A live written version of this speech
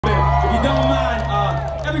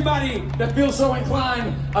that feels so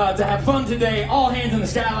inclined to have fun today, all hands in the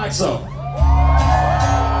sky like so. All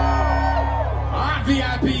right,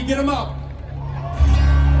 VIP, get them up.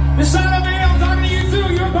 This side of me, I'm talking to you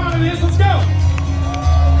too. You're a part of this. Let's go. All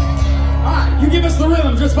right, you give us the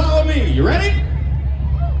rhythm. Just follow me. You ready?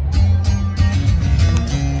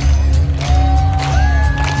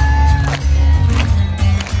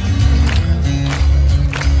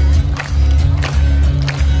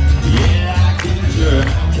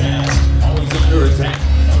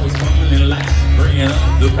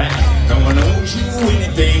 The past. No one owes you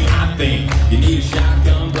anything. I think you need a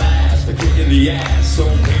shotgun blast, a kick in the ass. So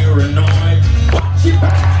paranoid, watch your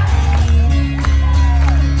back.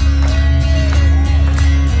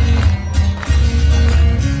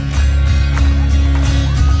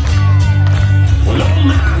 Well, oh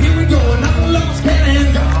my, here we go. Another lost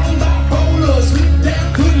cannon gone bipolar. Slipped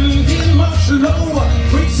down, couldn't get much lower.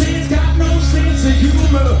 Quicksand's got no sense of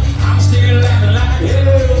humor. I'm still laughing like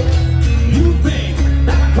hell. You think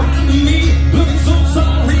that crime to me, looking so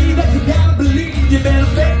sorry that you gotta believe you've been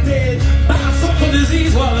affected by social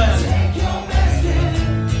disease. Well, then take your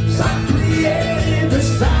medicine. So I created the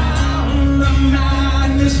sound of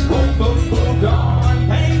madness, hope of foregone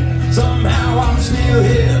pain. Somehow I'm still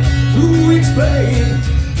here to explain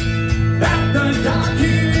that the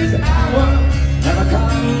darkest hour never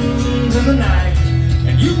comes in the night,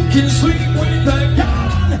 and you can sleep with a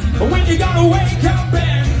gun when you're gonna wake up.